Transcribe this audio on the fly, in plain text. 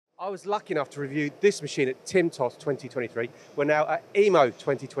I was lucky enough to review this machine at TIMTOS 2023. We're now at EMO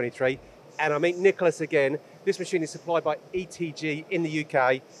 2023, and I meet Nicolas again. This machine is supplied by ETG in the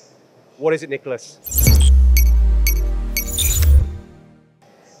UK. What is it, Nicolas?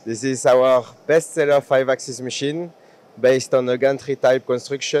 This is our bestseller 5-axis machine based on a gantry type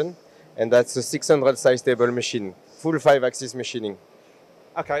construction, and that's a 600 size table machine, full 5-axis machining.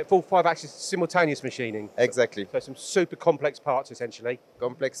 Okay, full 5-axis simultaneous machining. Exactly. So some super complex parts, essentially.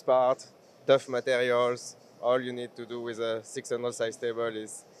 Complex part, tough materials. All you need to do with a 600 size table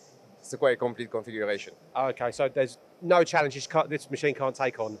is it's a quite complete configuration. Okay, so there's no challenges this machine can't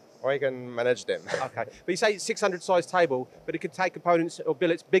take on. Or I can manage them. Okay, but you say 600 size table, but it could take components or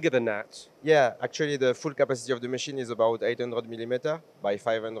billets bigger than that. Yeah, actually the full capacity of the machine is about 800 millimeter by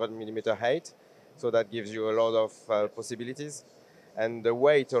 500 millimeter height. So that gives you a lot of possibilities. And the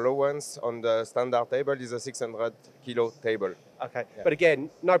weight allowance on the standard table is a 600 kilo table. Okay, yeah. But again,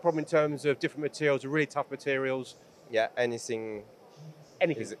 no problem in terms of different materials, really tough materials. Yeah, anything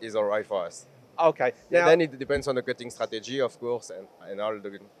is all right for us. Okay. Now, then it depends on the cutting strategy, of course, and all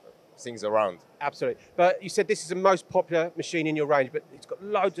the things around. Absolutely. But you said this is the most popular machine in your range, but it's got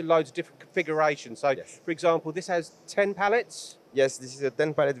loads and loads of different configurations. So, yes. For example, this has 10 pallets? Yes, this is a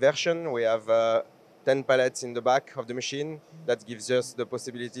 10 pallet version. We have 10 pallets in the back of the machine. That gives us the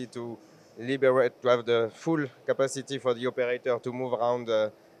possibility to liberate, to have the full capacity for the operator to move around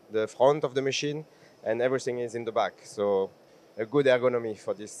the front of the machine, and everything is in the back. So a good ergonomy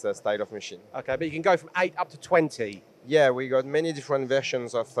for this style of machine. Okay, but you can go from 8 up to 20. Yeah, we got many different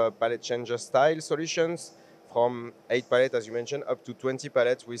versions of pallet changer style solutions, from 8 pallets, as you mentioned, up to 20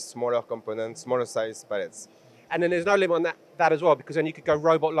 pallets with smaller components, smaller size pallets. And then there's no limit on that as well, because then you could go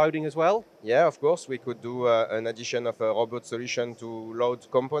robot loading as well? Yeah, of course. We could do an addition of a robot solution to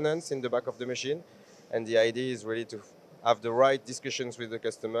load components in the back of the machine. And the idea is really to have the right discussions with the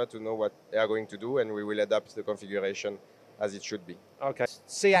customer to know what they are going to do, and we will adapt the configuration as it should be. Okay.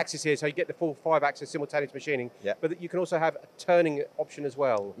 C-axis here, so you get the full 5-axis simultaneous machining, yeah. But you can also have a turning option as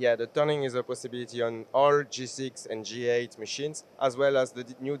well. Yeah, the turning is a possibility on all G6 and G8 machines, as well as the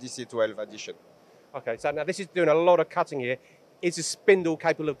new DC12 addition. Okay, so now this is doing a lot of cutting here. Is a spindle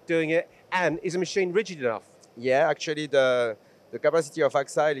capable of doing it? And is a machine rigid enough? Yeah, actually the capacity of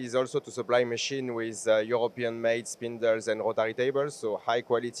AXILE is also to supply machine with European-made spindles and rotary tables, so high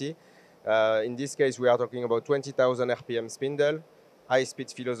quality. In this case, we are talking about 20,000 RPM spindle.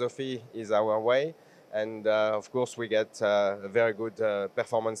 High-speed philosophy is our way. And of course, we get a very good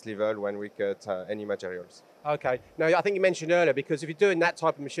performance level when we cut any materials. Okay. Now, I think you mentioned earlier, because if you're doing that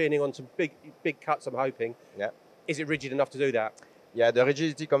type of machining on some big cuts, I'm hoping, yeah. Is it rigid enough to do that? Yeah, the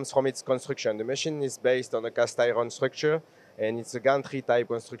rigidity comes from its construction. The machine is based on a cast iron structure, and it's a gantry type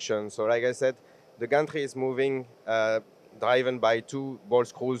construction. So like I said, the gantry is moving, driven by 2 ball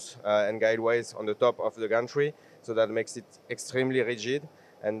screws and guideways on the top of the gantry. So that makes it extremely rigid.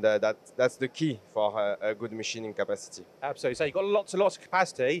 And that's the key for a good machining capacity. Absolutely. So you've got lots and lots of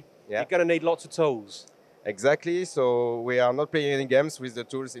capacity. Yeah. You're going to need lots of tools. Exactly. So we are not playing any games with the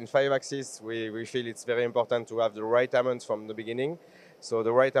tools in 5-axis. We feel it's very important to have the right amount from the beginning. So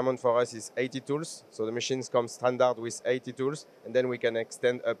the right amount for us is 80 tools. So the machines come standard with 80 tools, and then we can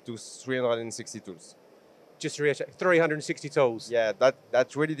extend up to 360 tools. Just to recheck, 360 tools? Yeah,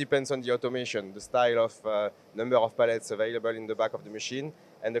 that really depends on the automation, the style of number of pallets available in the back of the machine,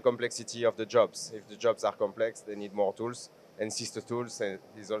 and the complexity of the jobs. If the jobs are complex, they need more tools, and sister tools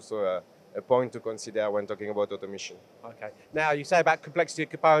is also a point to consider when talking about automation. Okay. Now, you say about complexity of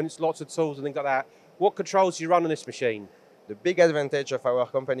components, lots of tools and things like that. What controls do you run on this machine? The big advantage of our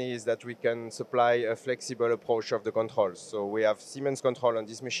company is that we can supply a flexible approach of the controls. So we have Siemens control on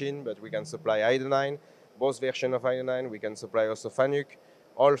this machine, but we can supply Heidenhain, both versions of Heidenhain. We can supply also FANUC,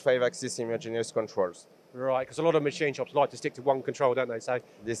 all 5-axis simultaneous controls. Right, because a lot of machine shops like to stick to one control, don't they? So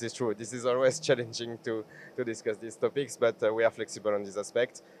this is true. This is always challenging to discuss these topics, but we are flexible on this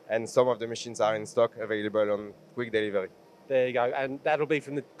aspect. And some of the machines are in stock, available on quick delivery. There you go. And that'll be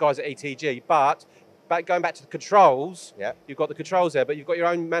from the guys at ETG. But going back to the controls, yeah. You've got the controls there, but you've got your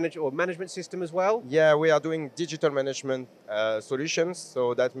own management system as well? Yeah, we are doing digital management solutions.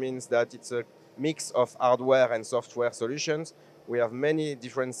 So that means that it's a mix of hardware and software solutions. We have many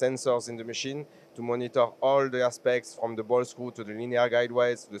different sensors in the machine to monitor all the aspects, from the ball screw to the linear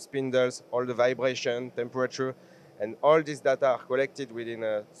guideways, to the spindles, all the vibration, temperature, and all this data are collected within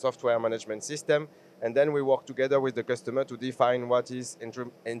a software management system. And then we work together with the customer to define what is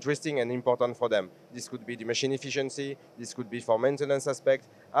interesting and important for them. This could be the machine efficiency, this could be for maintenance aspect,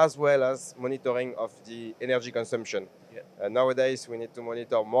 as well as monitoring of the energy consumption. Yeah. Nowadays, we need to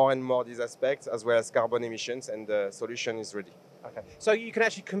monitor more and more these aspects, as well as carbon emissions, and the solution is ready. Okay. So you can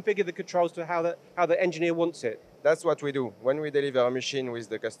actually configure the controls to how the engineer wants it. That's what we do. When we deliver a machine with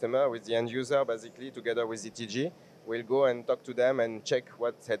the customer, with the end user, basically, together with ETG, we'll go and talk to them and check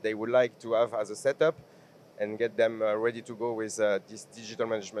what they would like to have as a setup and get them ready to go with this digital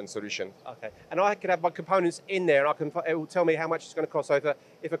management solution. Okay. And I can have my components in there, and it will tell me how much it's going to cost. So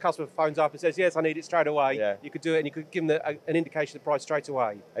if a customer phones up and says, yes, I need it straight away, Yeah. you could do it and you could give them an indication of the price straight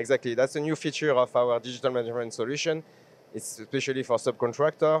away. Exactly. That's a new feature of our digital management solution. It's especially for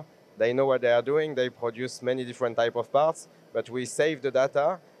subcontractor. They know what they are doing. They produce many different type of parts, but we save the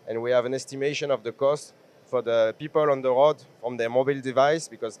data and we have an estimation of the cost for the people on the road from their mobile device,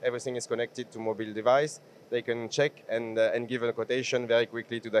 because everything is connected to mobile device. They can check and give a quotation very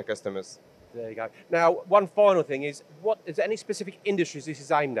quickly to their customers. There you go. Now, one final thing is there any specific industries this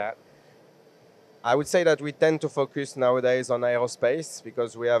is aimed at? I would say that we tend to focus nowadays on aerospace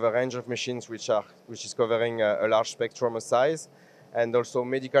because we have a range of machines which is covering a large spectrum of size. And also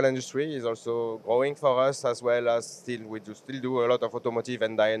medical industry is also growing for us, as well as we still do a lot of automotive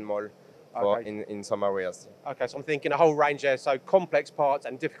and die and mold in some areas. Okay, so I'm thinking a whole range there, so complex parts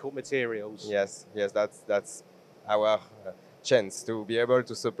and difficult materials. Yes, that's our chance to be able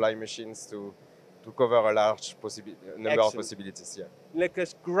to supply machines to cover a large number of possibilities. Yeah.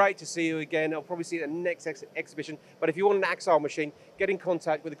 Nicolas, great to see you again. I'll probably see you at the next exhibition. But if you want an AXILE machine, get in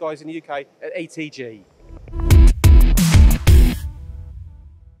contact with the guys in the UK at ATG.